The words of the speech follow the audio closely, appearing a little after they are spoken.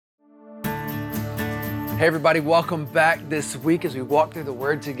Hey everybody, welcome back this week as we walk through the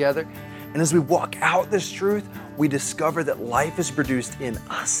Word together. And as we walk out this truth, we discover that life is produced in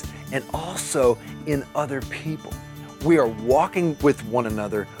us and also in other people. We are walking with one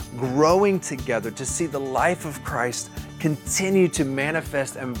another, growing together to see the life of Christ continue to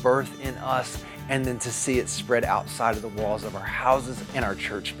manifest and birth in us, and then to see it spread outside of the walls of our houses and our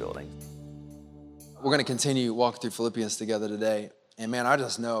church buildings. We're going to continue walking through Philippians together today. And man, I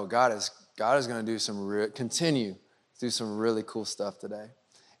just know God is going to continue to do some really cool stuff today.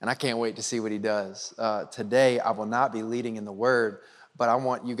 And I can't wait to see what he does. Today, I will not be leading in the word, but I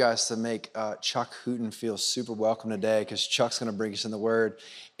want you guys to make Chuck Hooten feel super welcome today, because Chuck's going to bring us in the word.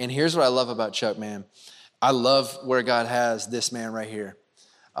 And here's what I love about Chuck, man. I love where God has this man right here.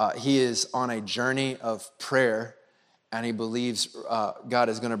 He is on a journey of prayer, and he believes God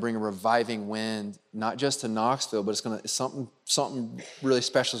is going to bring a reviving wind, not just to Knoxville, but something really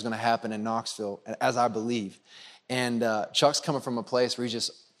special is going to happen in Knoxville, as I believe. And Chuck's coming from a place where he's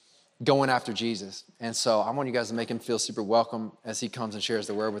just going after Jesus. And so I want you guys to make him feel super welcome as he comes and shares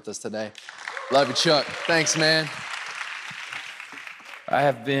the word with us today. Love you, Chuck. Thanks, man. I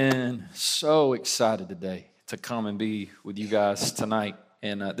have been so excited today to come and be with you guys tonight.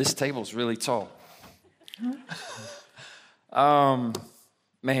 And this table's really tall.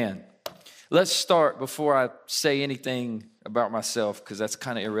 Man, let's start before I say anything about myself, because that's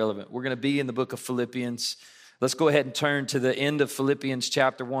kind of irrelevant. We're going to be in the book of Philippians. Let's go ahead and turn to the end of Philippians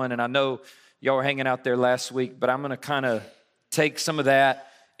chapter 1. And I know y'all were hanging out there last week, but I'm going to kind of take some of that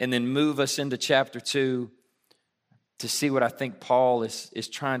and then move us into chapter 2 to see what I think Paul is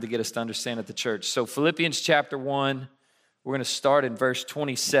trying to get us to understand at the church. So Philippians chapter 1, we're going to start in verse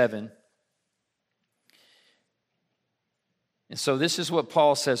 27. And so this is what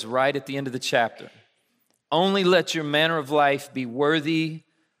Paul says right at the end of the chapter. Only let your manner of life be worthy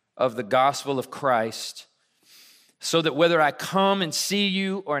of the gospel of Christ, so that whether I come and see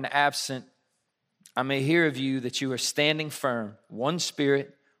you or am absent, I may hear of you that you are standing firm, one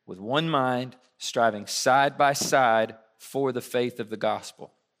spirit, with one mind, striving side by side for the faith of the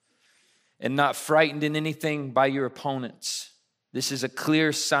gospel, and not frightened in anything by your opponents. This is a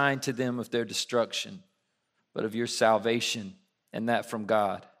clear sign to them of their destruction, but of your salvation, and that from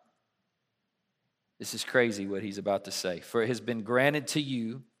God. This is crazy what he's about to say. For it has been granted to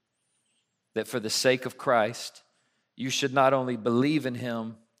you that for the sake of Christ, you should not only believe in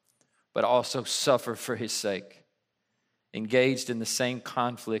him, but also suffer for his sake, engaged in the same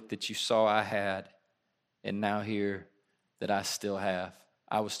conflict that you saw I had, and now hear that I still have.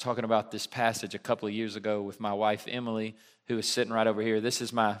 I was talking about this passage a couple of years ago with my wife, Emily, who is sitting right over here. This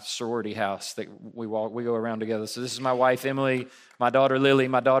is my sorority house that we go around together. So this is my wife, Emily, my daughter, Lily,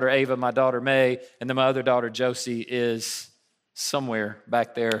 my daughter, Ava, my daughter, May, and then my other daughter, Josie, is somewhere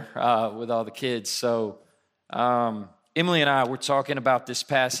back there with all the kids. So Emily and I were talking about this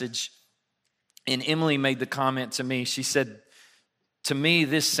passage, and Emily made the comment to me. She said, to me,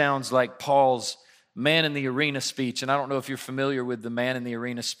 this sounds like Paul's Man in the Arena speech. And I don't know if you're familiar with the Man in the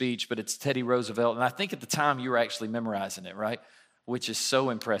Arena speech, but it's Teddy Roosevelt. And I think at the time you were actually memorizing it, right? Which is so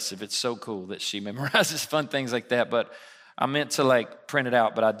impressive. It's so cool that she memorizes fun things like that. But I meant to print it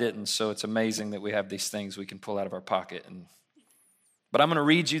out, but I didn't. So it's amazing that we have these things we can pull out of our pocket. But I'm going to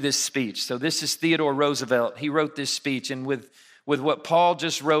read you this speech. So this is Theodore Roosevelt. He wrote this speech. And with what Paul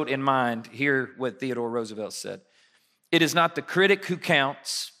just wrote in mind, hear what Theodore Roosevelt said. It is not the critic who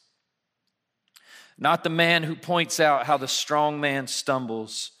counts, not the man who points out how the strong man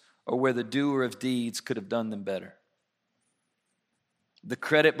stumbles or where the doer of deeds could have done them better. The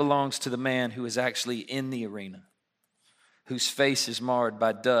credit belongs to the man who is actually in the arena, whose face is marred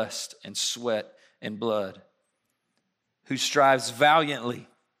by dust and sweat and blood, who strives valiantly,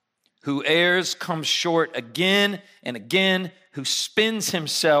 who errs, comes short again and again, who spends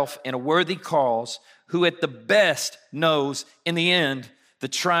himself in a worthy cause, who at the best knows in the end the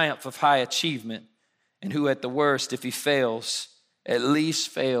triumph of high achievement, and who at the worst, if he fails, at least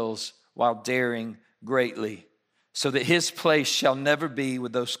fails while daring greatly, so that his place shall never be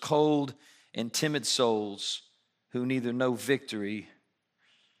with those cold and timid souls who neither know victory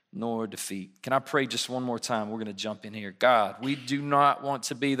nor defeat. Can I pray just one more time? We're going to jump in here. God, we do not want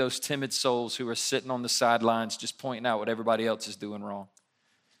to be those timid souls who are sitting on the sidelines just pointing out what everybody else is doing wrong.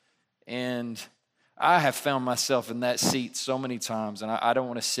 And I have found myself in that seat so many times, and I don't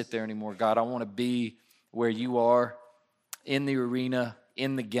want to sit there anymore. God, I want to be where you are, in the arena,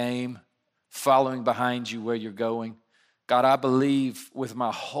 in the game, following behind you where you're going. God, I believe with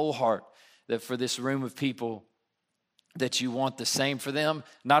my whole heart that for this room of people, that you want the same for them.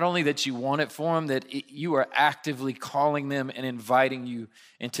 Not only that you want it for them, you are actively calling them and inviting you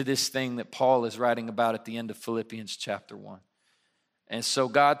into this thing that Paul is writing about at the end of Philippians chapter 1. And so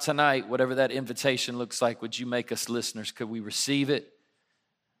God, tonight, whatever that invitation looks like, would you make us listeners? Could we receive it?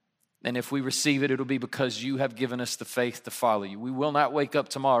 And if we receive it, it'll be because you have given us the faith to follow you. We will not wake up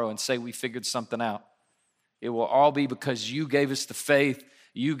tomorrow and say we figured something out. It will all be because you gave us the faith,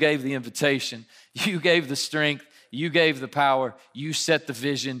 you gave the invitation, you gave the strength, you gave the power, you set the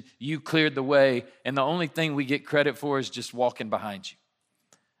vision, you cleared the way, and the only thing we get credit for is just walking behind you.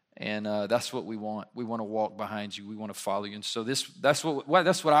 And that's what we want. We want to walk behind you. We want to follow you. And so that's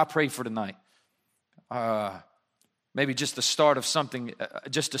what I pray for tonight. Maybe just the start of something,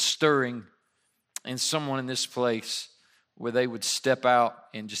 just a stirring in someone in this place where they would step out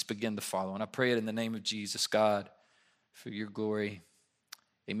and just begin to follow. And I pray it in the name of Jesus, God, for your glory.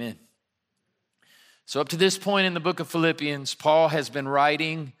 Amen. So up to this point in the book of Philippians, Paul has been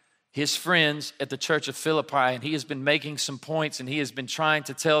writing his friends at the church of Philippi, and he has been making some points, and he has been trying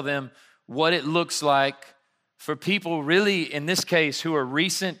to tell them what it looks like for people really, in this case, who are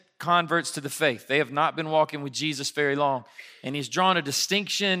recent converts to the faith. They have not been walking with Jesus very long. And he's drawn a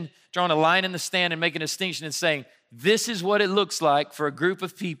distinction, drawn a line in the sand and making a distinction and saying, this is what it looks like for a group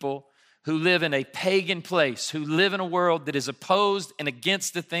of people who live in a pagan place, who live in a world that is opposed and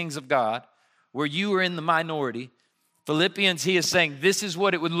against the things of God, where you are in the minority. Philippians, he is saying this is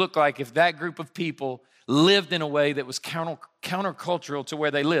what it would look like if that group of people lived in a way that was countercultural to where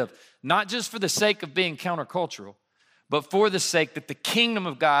they live. Not just for the sake of being countercultural, but for the sake that the kingdom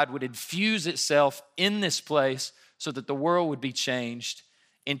of God would infuse itself in this place so that the world would be changed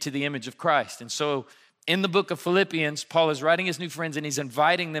into the image of Christ. And so in the book of Philippians, Paul is writing his new friends and he's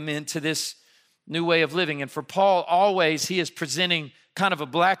inviting them into this new way of living. And for Paul, always he is presenting kind of a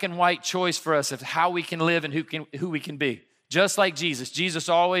black and white choice for us of how we can live and who we can be. Just like Jesus. Jesus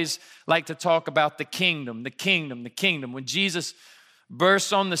always liked to talk about the kingdom, the kingdom, the kingdom. When Jesus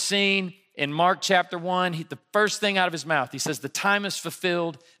bursts on the scene in Mark chapter 1, the first thing out of his mouth, he says, the time is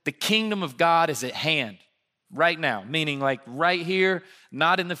fulfilled. The kingdom of God is at hand right now, meaning like right here,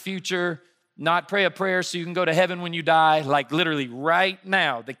 not in the future, not pray a prayer so you can go to heaven when you die, like literally right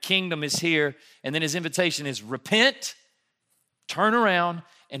now, the kingdom is here. And then his invitation is repent, turn around,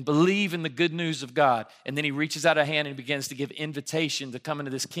 and believe in the good news of God. And then he reaches out a hand and begins to give invitation to come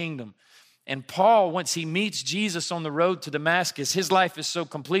into this kingdom. And Paul, once he meets Jesus on the road to Damascus, his life is so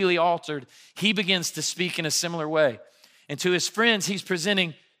completely altered, he begins to speak in a similar way. And to his friends, he's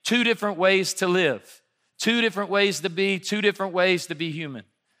presenting two different ways to live, two different ways to be, two different ways to be human.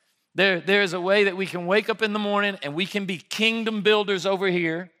 There is a way that we can wake up in the morning and we can be kingdom builders over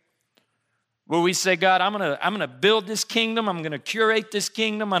here, where we say, God, I'm gonna build this kingdom. I'm gonna curate this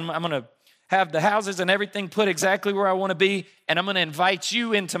kingdom. I'm gonna have the houses and everything put exactly where I want to be, and I'm gonna invite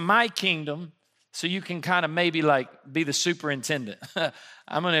you into my kingdom so you can kind of maybe like be the superintendent.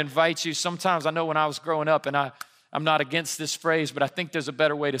 I'm gonna invite you. Sometimes I know when I was growing up, and I'm not against this phrase, but I think there's a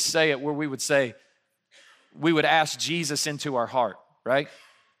better way to say it, where we would say, we would ask Jesus into our heart, right?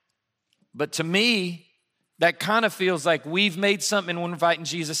 But to me, that kind of feels like we've made something and we're inviting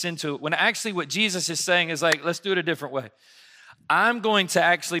Jesus into it, when actually what Jesus is saying is like, let's do it a different way. I'm going to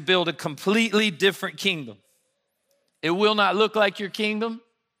actually build a completely different kingdom. It will not look like your kingdom.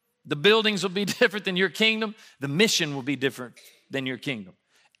 The buildings will be different than your kingdom. The mission will be different than your kingdom.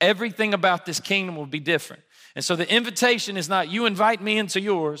 Everything about this kingdom will be different. And so the invitation is not you invite me into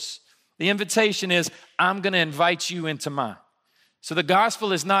yours. The invitation is I'm going to invite you into mine. So the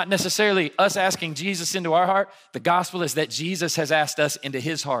gospel is not necessarily us asking Jesus into our heart. The gospel is that Jesus has asked us into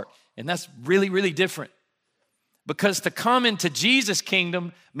his heart. And that's really, really different. Because to come into Jesus'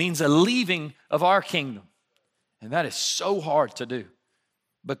 kingdom means a leaving of our kingdom. And that is so hard to do.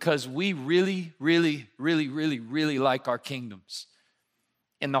 Because we really, really, really, really, really like our kingdoms.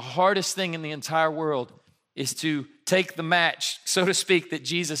 And the hardest thing in the entire world is to take the match, so to speak, that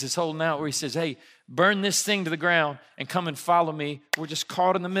Jesus is holding out, where he says, hey, burn this thing to the ground and come and follow me. We're just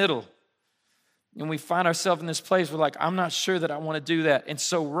caught in the middle. And we find ourselves in this place where like, I'm not sure that I want to do that. And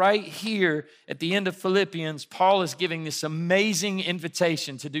so right here at the end of Philippians, Paul is giving this amazing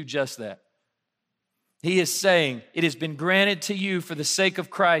invitation to do just that. He is saying, it has been granted to you for the sake of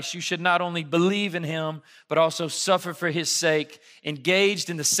Christ. You should not only believe in him, but also suffer for his sake, engaged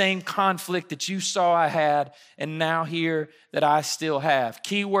in the same conflict that you saw I had, and now hear that I still have.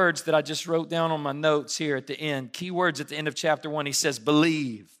 Key words that I just wrote down on my notes here at the end. Key words at the end of chapter 1. He says,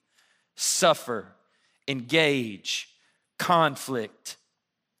 believe, suffer, engage, conflict.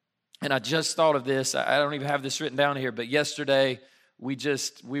 And I just thought of this. I don't even have this written down here, but yesterday,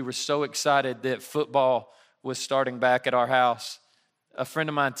 we were so excited that football was starting back at our house, a friend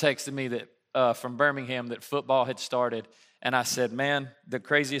of mine texted me that from Birmingham that football had started. And I said, man, the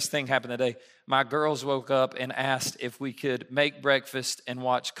craziest thing happened today. My girls woke up and asked if we could make breakfast and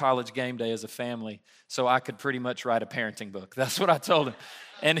watch College Game Day as a family so I could pretty much write a parenting book. That's what I told him.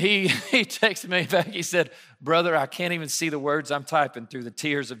 And he texted me back. He said, brother, I can't even see the words I'm typing through the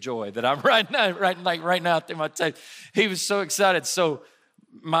tears of joy that I'm writing right now through my tape. He was so excited. So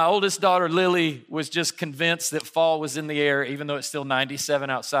my oldest daughter, Lily, was just convinced that fall was in the air, even though it's still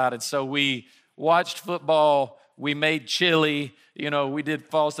 97 outside. And so we watched football. We made chili, we did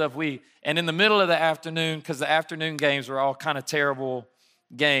fall stuff. And in the middle of the afternoon, because the afternoon games were all kind of terrible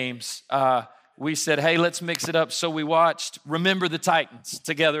games, we said, hey, let's mix it up. So we watched Remember the Titans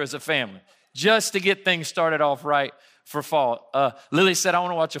together as a family, just to get things started off right for fall. Lily said, I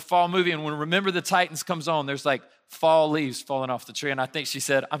want to watch a fall movie. And when Remember the Titans comes on, there's like fall leaves falling off the tree. And I think she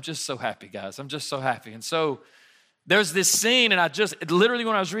said, I'm just so happy, guys. I'm just so happy. And so there's this scene, and literally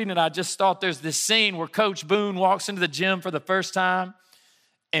when I was reading it, I just thought there's this scene where Coach Boone walks into the gym for the first time,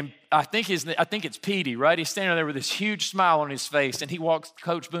 and I think it's Petey, right? He's standing there with this huge smile on his face, and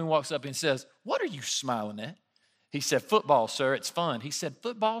Coach Boone walks up and says, what are you smiling at? He said, football, sir, it's fun. He said,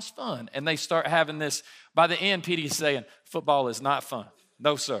 football's fun. And they start having this. By the end, Petey's saying, football is not fun.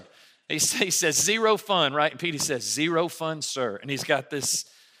 No, sir. He says, zero fun, right? And Petey says, zero fun, sir. And he's got this.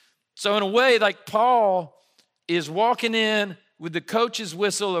 So in a way, like Paul is walking in with the coach's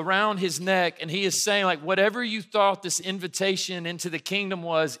whistle around his neck, and he is saying, like, whatever you thought this invitation into the kingdom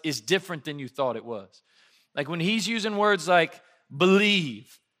was is different than you thought it was. Like when he's using words like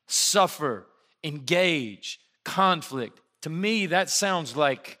believe, suffer, engage, conflict, to me that sounds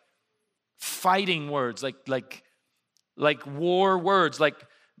like fighting words, like war words, like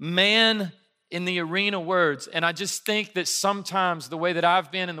man in the arena words. And I just think that sometimes the way that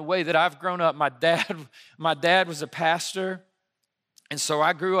I've been and the way that I've grown up, my dad was a pastor. And so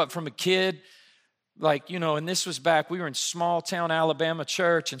I grew up from a kid, and this was back, we were in small town Alabama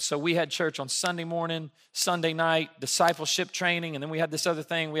church. And so we had church on Sunday morning, Sunday night, discipleship training. And then we had this other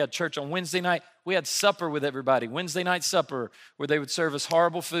thing. We had church on Wednesday night. We had supper with everybody, Wednesday night supper, where they would serve us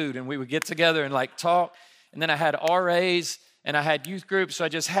horrible food. And we would get together and talk. And then I had RAs. And I had youth groups, so I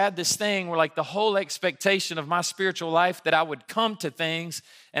just had this thing where the whole expectation of my spiritual life that I would come to things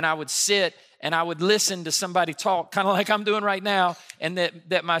and I would sit and I would listen to somebody talk, kind of like I'm doing right now, and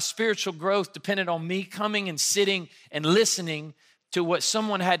that my spiritual growth depended on me coming and sitting and listening to what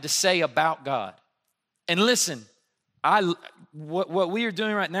someone had to say about God. And listen, what we are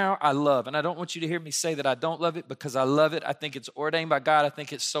doing right now, I love. And I don't want you to hear me say that I don't love it, because I love it. I think it's ordained by God. I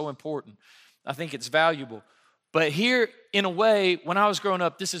think it's so important. I think it's valuable. But here, in a way, when I was growing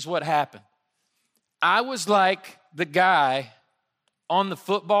up, this is what happened. I was like the guy on the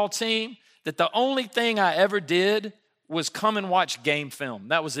football team that the only thing I ever did was come and watch game film.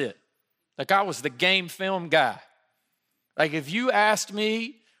 That was it. I was the game film guy. If you asked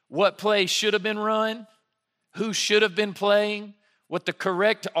me what play should have been run, who should have been playing, what the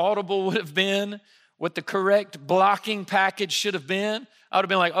correct audible would have been, what the correct blocking package should have been, I would have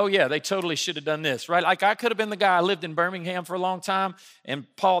been like, oh yeah, they totally should have done this, right? I could have been the guy. I lived in Birmingham for a long time, and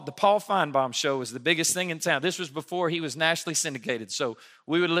the Paul Feinbaum show was the biggest thing in town. This was before he was nationally syndicated, so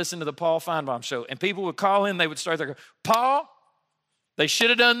we would listen to the Paul Feinbaum show, and people would call in, they would start there, Paul, they should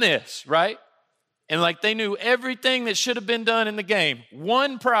have done this, right? And they knew everything that should have been done in the game.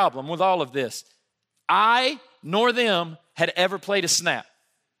 One problem with all of this, I nor them had ever played a snap.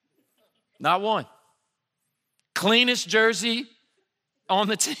 Not one. Cleanest jersey on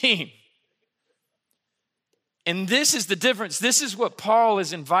the team. And this is the difference. This is what Paul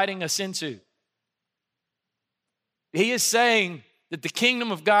is inviting us into. He is saying that the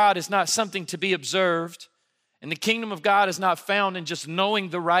kingdom of God is not something to be observed, and the kingdom of God is not found in just knowing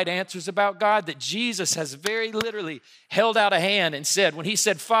the right answers about God, that Jesus has very literally held out a hand and said, when he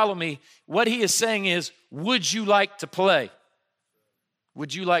said, follow me, what he is saying is, would you like to play?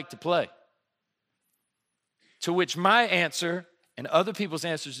 Would you like to play? To which my answer and other people's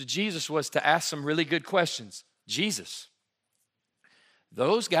answers to Jesus was to ask some really good questions. Jesus,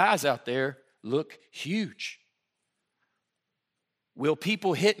 those guys out there look huge. Will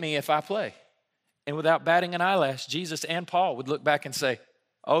people hit me if I play? And without batting an eyelash, Jesus and Paul would look back and say,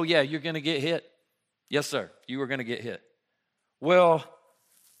 oh yeah, you're going to get hit. Yes, sir, you are going to get hit. Well,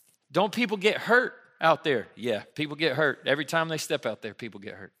 don't people get hurt out there? Yeah, people get hurt. Every time they step out there, people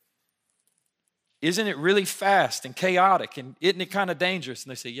get hurt. Isn't it really fast and chaotic, and isn't it kind of dangerous? And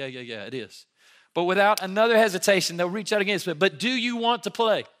they say, yeah, it is. But without another hesitation, they'll reach out against it. But do you want to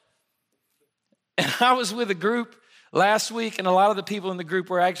play? And I was with a group Last week, and a lot of the people in the group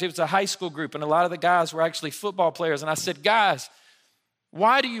were actually, it was a high school group, and a lot of the guys were actually football players. And I said, guys,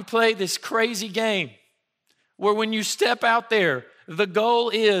 why do you play this crazy game where when you step out there, the goal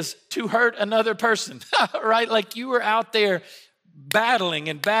is to hurt another person, right? Like you were out there battling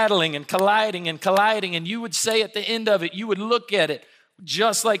and colliding, and you would say at the end of it, you would look at it,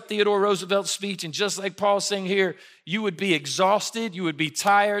 just like Theodore Roosevelt's speech and just like Paul's saying here, you would be exhausted, you would be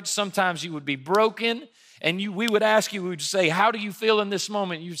tired, sometimes you would be broken, and we would ask you, we would say, how do you feel in this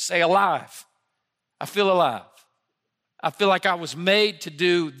moment? You'd say, alive. I feel alive. I feel like I was made to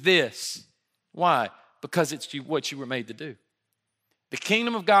do this. Why? Because it's what you were made to do. The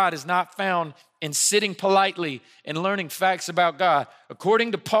kingdom of God is not found in sitting politely and learning facts about God.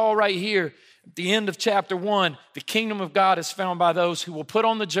 According to Paul right here, at the end of chapter 1, the kingdom of God is found by those who will put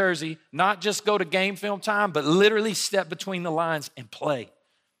on the jersey, not just go to game film time, but literally step between the lines and play.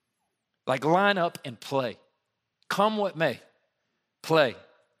 Like line up and play. Come what may, play.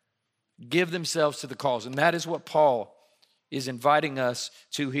 Give themselves to the cause. And that is what Paul is inviting us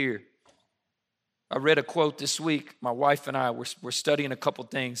to here. I read a quote this week. My wife and I were studying a couple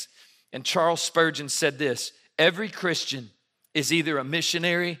things. And Charles Spurgeon said this: every Christian is either a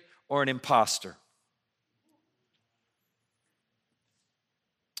missionary or an imposter.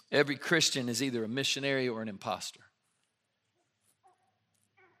 Every Christian is either a missionary or an imposter.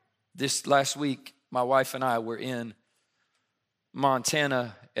 This last week, my wife and I were in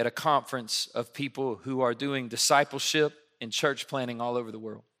Montana at a conference of people who are doing discipleship and church planting all over the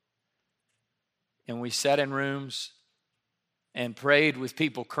world. And we sat in rooms and prayed with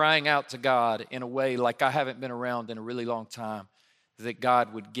people crying out to God in a way like I haven't been around in a really long time, that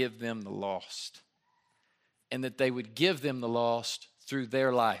God would give them the lost and that they would give them the lost through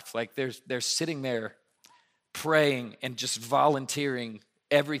their life. Like they're sitting there praying and just volunteering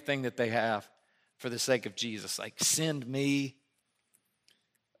everything that they have for the sake of Jesus. Like, send me.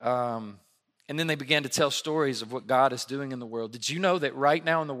 And then they began to tell stories of what God is doing in the world. Did you know that right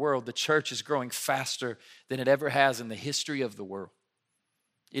now in the world, the church is growing faster than it ever has in the history of the world?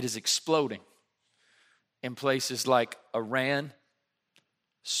 It is exploding in places like Iran,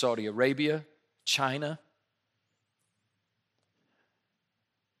 Saudi Arabia, China,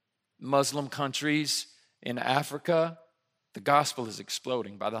 Muslim countries in Africa. The gospel is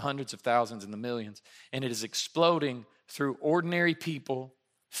exploding by the hundreds of thousands and the millions. And it is exploding through ordinary people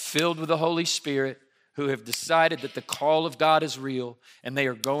filled with the Holy Spirit who have decided that the call of God is real, and they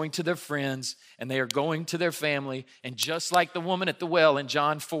are going to their friends and they are going to their family. And just like the woman at the well in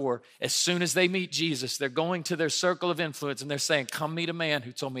John 4, as soon as they meet Jesus, they're going to their circle of influence and they're saying, come meet a man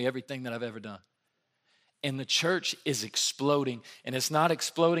who told me everything that I've ever done. And the church is exploding, and it's not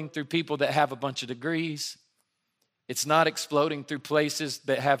exploding through people that have a bunch of degrees. It's not exploding through places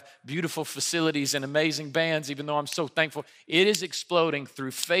that have beautiful facilities and amazing bands, even though I'm so thankful. It is exploding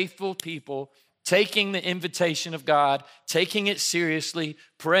through faithful people taking the invitation of God, taking it seriously,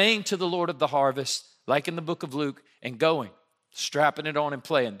 praying to the Lord of the harvest, like in the book of Luke, and going, strapping it on and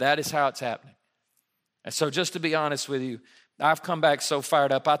playing. That is how it's happening. And so just to be honest with you, I've come back so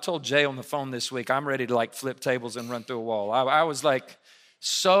fired up. I told Jay on the phone this week, I'm ready to like flip tables and run through a wall. I was like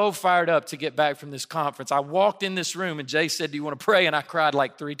so fired up to get back from this conference. I walked in this room and Jay said, do you want to pray? And I cried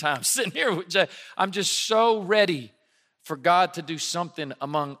like 3 times sitting here with Jay. I'm just so ready for God to do something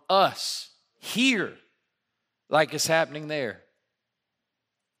among us here like it's happening there.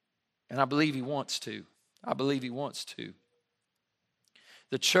 And I believe he wants to. I believe he wants to.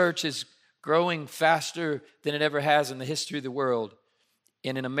 The church is growing faster than it ever has in the history of the world.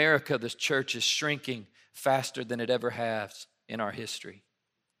 And in America, the church is shrinking faster than it ever has in our history.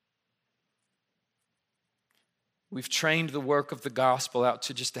 We've trained the work of the gospel out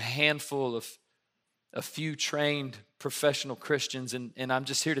to just a handful of a few trained professional Christians, and I'm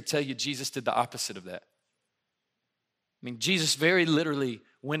just here to tell you Jesus did the opposite of that. I mean, Jesus very literally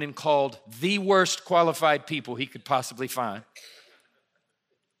went and called the worst qualified people he could possibly find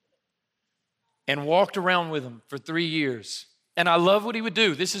and walked around with them for 3 years. And I love what he would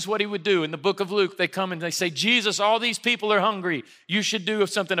do. This is what he would do. In the book of Luke, they come and they say, Jesus, all these people are hungry. You should do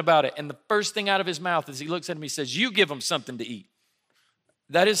something about it. And the first thing out of his mouth is he looks at him, he says, you give them something to eat.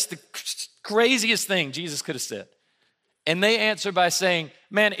 That is the craziest thing Jesus could have said. And they answer by saying,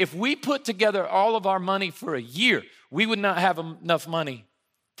 man, if we put together all of our money for a year, we would not have enough money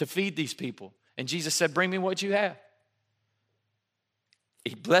to feed these people. And Jesus said, bring me what you have.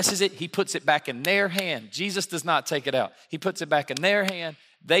 He blesses it. He puts it back in their hand. Jesus does not take it out. He puts it back in their hand.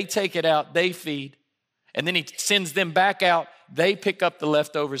 They take it out. They feed. And then he sends them back out. They pick up the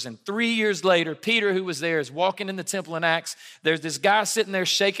leftovers. And 3 years later, Peter, who was there, is walking in the temple in Acts. There's this guy sitting there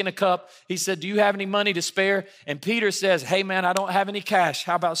shaking a cup. He said, do you have any money to spare? And Peter says, hey man, I don't have any cash.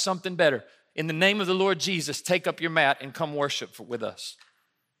 How about something better? In the name of the Lord Jesus, take up your mat and come worship with us.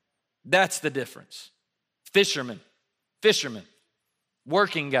 That's the difference. Fisherman,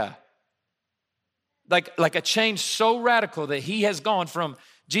 working guy. Like a change so radical that he has gone from,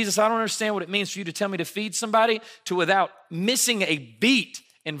 Jesus, I don't understand what it means for you to tell me to feed somebody, to without missing a beat,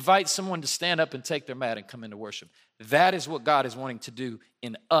 invite someone to stand up and take their mat and come into worship. That is what God is wanting to do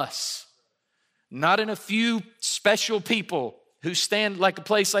in us. Not in a few special people who stand like a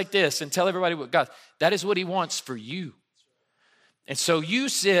place like this and tell everybody what God, that is what he wants for you. And so you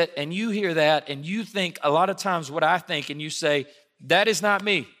sit and you hear that and you think a lot of times what I think, and you say, that is not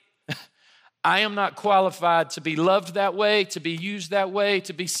me. I am not qualified to be loved that way, to be used that way,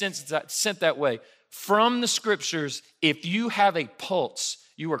 to be sent that way. From the scriptures, if you have a pulse,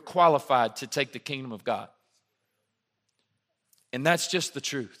 you are qualified to take the kingdom of God. And that's just the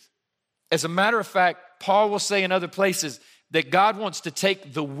truth. As a matter of fact, Paul will say in other places that God wants to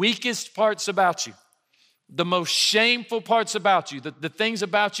take the weakest parts about you, the most shameful parts about you, the things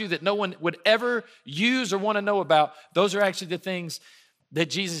about you that no one would ever use or want to know about. Those are actually the things that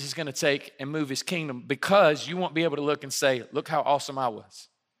Jesus is going to take and move his kingdom, because you won't be able to look and say, look how awesome I was.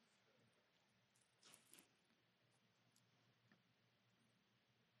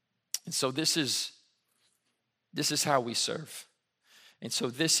 And so this is how we serve. And so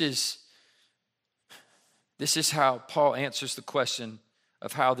this is how Paul answers the question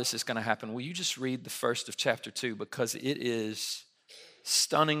of how this is going to happen. Will you just read the first of chapter 2, because it is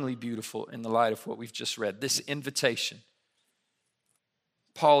stunningly beautiful in the light of what we've just read. This invitation.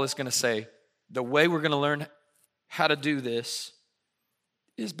 Paul is going to say, the way we're going to learn how to do this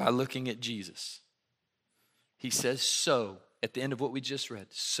is by looking at Jesus. He says, so, at the end of what we just read,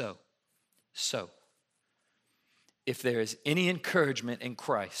 so, if there is any encouragement in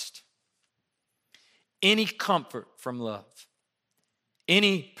Christ, any comfort from love,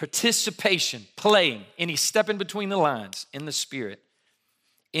 any participation, playing, any stepping between the lines in the Spirit,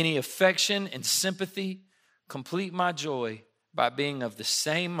 any affection and sympathy, complete my joy by being of the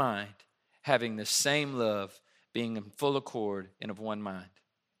same mind, having the same love, being in full accord and of one mind.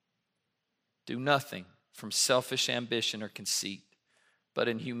 Do nothing from selfish ambition or conceit, but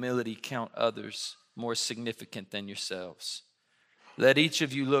in humility count others more significant than yourselves. Let each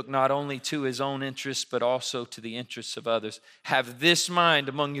of you look not only to his own interests, but also to the interests of others. Have this mind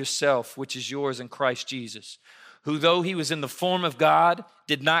among yourself, which is yours in Christ Jesus, who though he was in the form of God,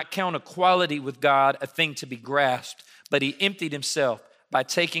 did not count equality with God a thing to be grasped, but he emptied himself by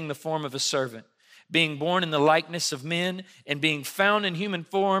taking the form of a servant. Being born in the likeness of men and being found in human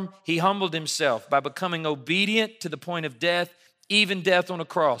form, he humbled himself by becoming obedient to the point of death, even death on a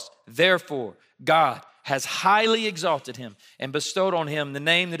cross. Therefore, God has highly exalted him and bestowed on him the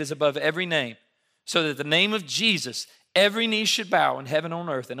name that is above every name, so that the name of Jesus, every knee should bow in heaven, on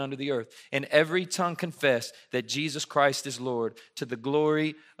earth, and under the earth, and every tongue confess that Jesus Christ is Lord, to the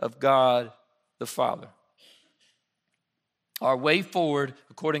glory of God the Father. Our way forward,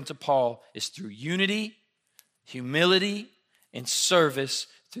 according to Paul, is through unity, humility, and service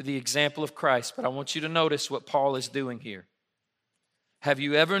through the example of Christ. But I want you to notice what Paul is doing here. Have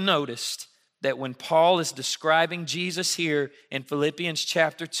you ever noticed that when Paul is describing Jesus here in Philippians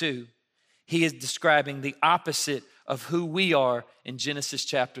chapter 2, he is describing the opposite of who we are in Genesis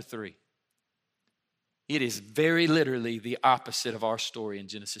chapter 3? It is very literally the opposite of our story in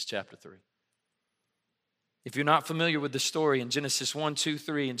Genesis chapter 3. If you're not familiar with the story in Genesis 1, 2,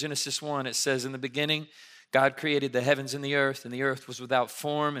 3, in Genesis 1, it says, in the beginning, God created the heavens and the earth was without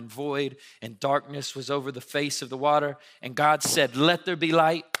form and void, and darkness was over the face of the water. And God said, let there be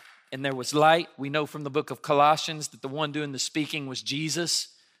light, and there was light. We know from the book of Colossians that the one doing the speaking was Jesus.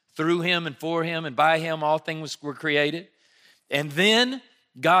 Through him and for him and by him, all things were created. And then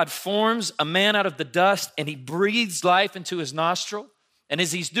God forms a man out of the dust, and he breathes life into his nostril. And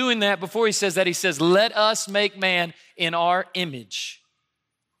as he's doing that, before he says that, he says, let us make man in our image.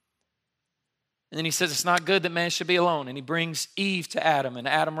 And then he says, it's not good that man should be alone. And he brings Eve to Adam, and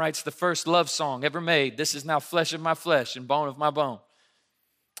Adam writes the first love song ever made. This is now flesh of my flesh and bone of my bone.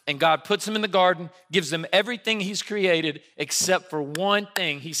 And God puts him in the garden, gives him everything he's created except for one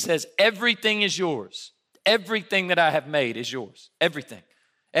thing. He says, everything is yours. Everything that I have made is yours. Everything.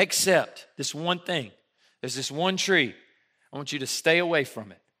 Except this one thing. There's this one tree. I want you to stay away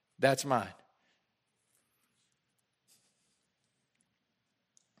from it. That's mine.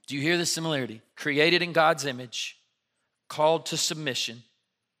 Do you hear the similarity? Created in God's image, called to submission,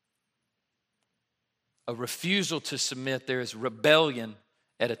 a refusal to submit, there is rebellion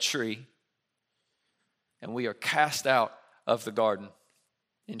at a tree, and we are cast out of the garden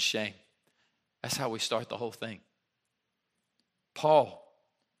in shame. That's how we start the whole thing. Paul,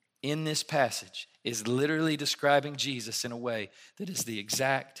 in this passage, is literally describing Jesus in a way that is the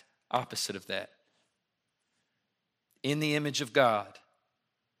exact opposite of that. In the image of God,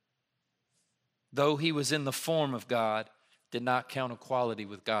 though he was in the form of God, did not count equality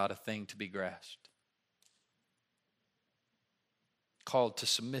with God a thing to be grasped. Called to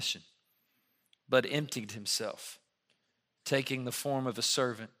submission, but emptied himself, taking the form of a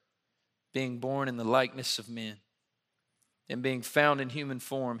servant, being born in the likeness of men, and being found in human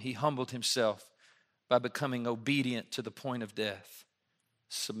form, he humbled himself by becoming obedient to the point of death,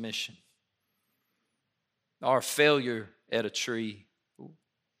 submission. Our failure at a tree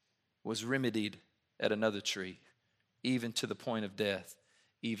was remedied at another tree, even to the point of death,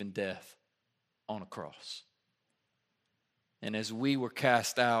 even death on a cross. And as we were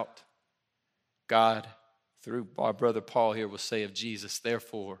cast out, God, through our brother Paul here, will say of Jesus,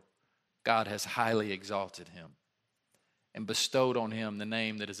 therefore, God has highly exalted him and bestowed on him the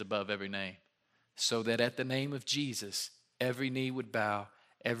name that is above every name, so that at the name of Jesus, every knee would bow,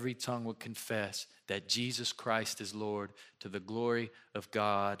 every tongue would confess that Jesus Christ is Lord, to the glory of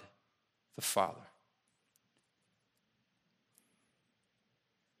God the Father.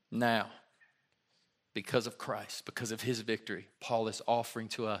 Now, because of Christ, because of his victory, Paul is offering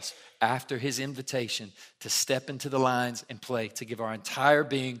to us, after his invitation, to step into the lines and play, to give our entire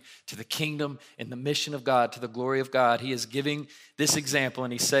being to the kingdom and the mission of God, to the glory of God. He is giving this example,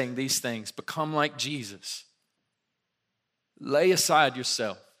 and he's saying these things: become like Jesus. Lay aside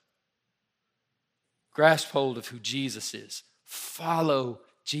yourself. Grasp hold of who Jesus is. Follow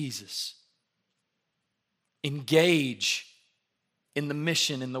Jesus. Engage in the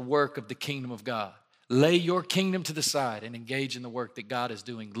mission and the work of the kingdom of God. Lay your kingdom to the side and engage in the work that God is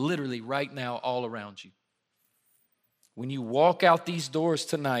doing literally right now all around you. When you walk out these doors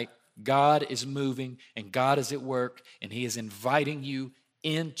tonight, God is moving and God is at work, and he is inviting you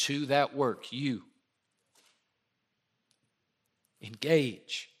into that work. You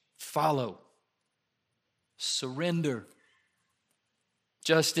engage, follow, surrender.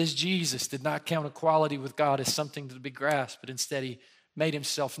 Just as Jesus did not count equality with God as something to be grasped, but instead he made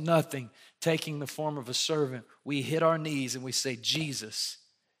himself nothing, taking the form of a servant, we hit our knees and we say, Jesus,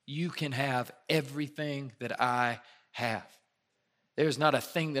 you can have everything that I have. There's not a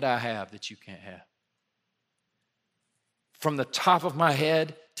thing that I have that you can't have. From the top of my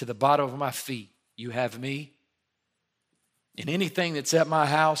head to the bottom of my feet, you have me. And anything that's at my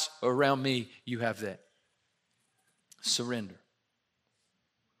house or around me, you have that. Surrender.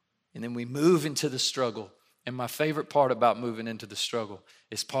 And then we move into the struggle. And my favorite part about moving into the struggle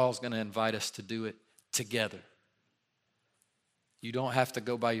is Paul's going to invite us to do it together. You don't have to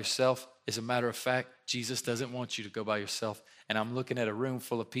go by yourself. As a matter of fact, Jesus doesn't want you to go by yourself. And I'm looking at a room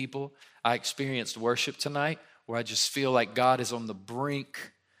full of people. I experienced worship tonight where I just feel like God is on the brink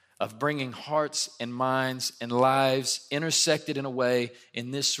of bringing hearts and minds and lives intersected in a way in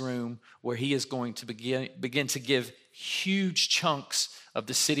this room where he is going to begin to give huge chunks of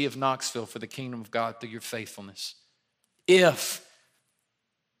the city of Knoxville for the kingdom of God through your faithfulness. If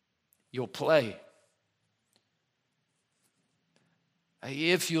you'll play.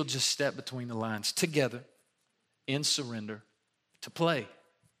 If you'll just step between the lines together in surrender to play.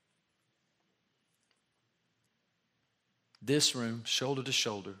 This room, shoulder to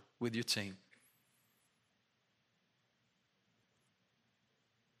shoulder with your team.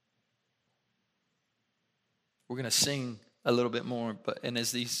 We're going to sing a little bit more, and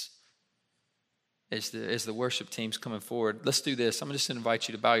as the worship team's coming forward, let's do this. I'm just going to invite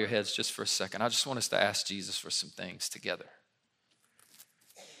you to bow your heads just for a second. I just want us to ask Jesus for some things together.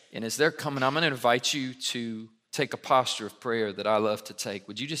 And as they're coming, I'm going to invite you to take a posture of prayer that I love to take.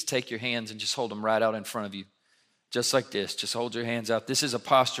 Would you just take your hands and just hold them right out in front of you? Just like this. Just hold your hands out. This is a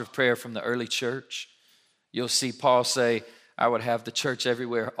posture of prayer from the early church. You'll see Paul say, I would have the church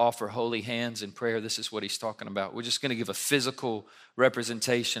everywhere offer holy hands in prayer. This is what he's talking about. We're just going to give a physical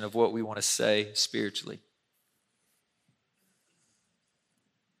representation of what we want to say spiritually.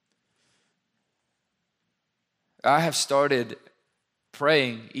 I have started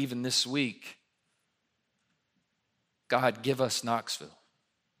praying even this week, God, give us Knoxville.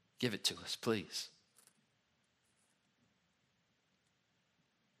 Give it to us, please.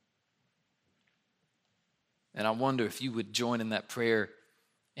 And I wonder if you would join in that prayer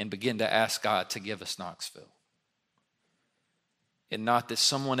and begin to ask God to give us Knoxville. And not that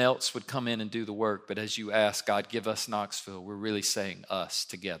someone else would come in and do the work, but as you ask God, give us Knoxville, we're really saying us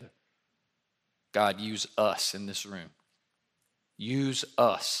together. God, use us in this room. Use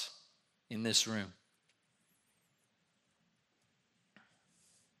us in this room.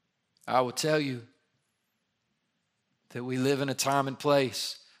 I will tell you that we live in a time and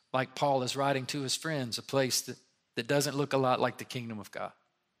place, like Paul is writing to his friends, a place that doesn't look a lot like the kingdom of God.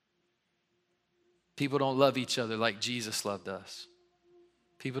 People don't love each other like Jesus loved us.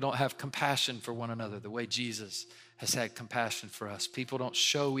 People don't have compassion for one another the way Jesus has had compassion for us. People don't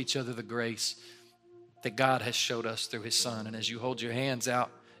show each other the grace that God has showed us through his Son. And as you hold your hands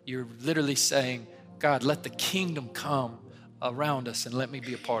out, you're literally saying, God, let the kingdom come around us and let me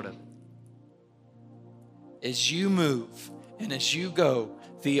be a part of it. As you move and as you go,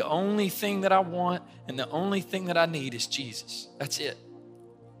 the only thing that I want and the only thing that I need is Jesus. That's it.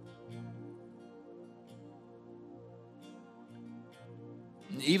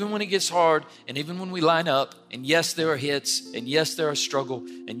 And even when it gets hard, and even when we line up, and yes, there are hits, and yes, there are struggle,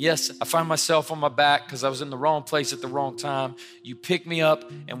 and yes, I find myself on my back because I was in the wrong place at the wrong time. You pick me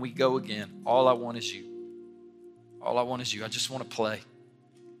up, and we go again. All I want is you. All I want is you. I just want to play.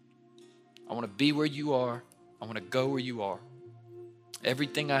 I want to be where you are. I want to go where you are.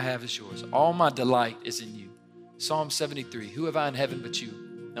 Everything I have is yours. All my delight is in you. Psalm 73, who have I in heaven but you?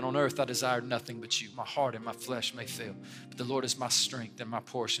 And on earth I desire nothing but you. My heart and my flesh may fail, but the Lord is my strength and my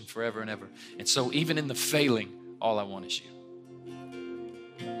portion forever and ever. And so even in the failing, all I want is you.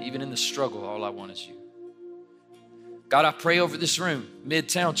 Even in the struggle, all I want is you. God, I pray over this room,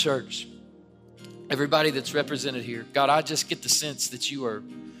 Midtown Church, everybody that's represented here. God, I just get the sense that you are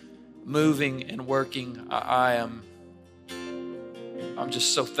moving and working. I'm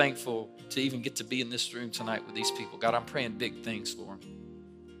just so thankful to even get to be in this room tonight with these people. God, I'm praying big things for them.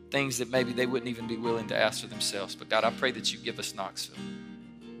 Things that maybe they wouldn't even be willing to ask for themselves. But God, I pray that you give us Knoxville.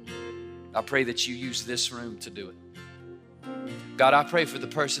 I pray that you use this room to do it. God, I pray for the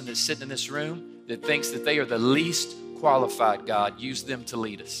person that's sitting in this room that thinks that they are the least qualified. God, use them to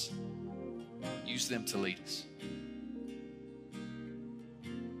lead us. Use them to lead us.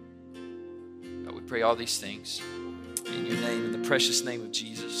 God, we pray all these things in your name, in the precious name of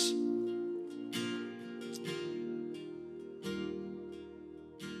Jesus.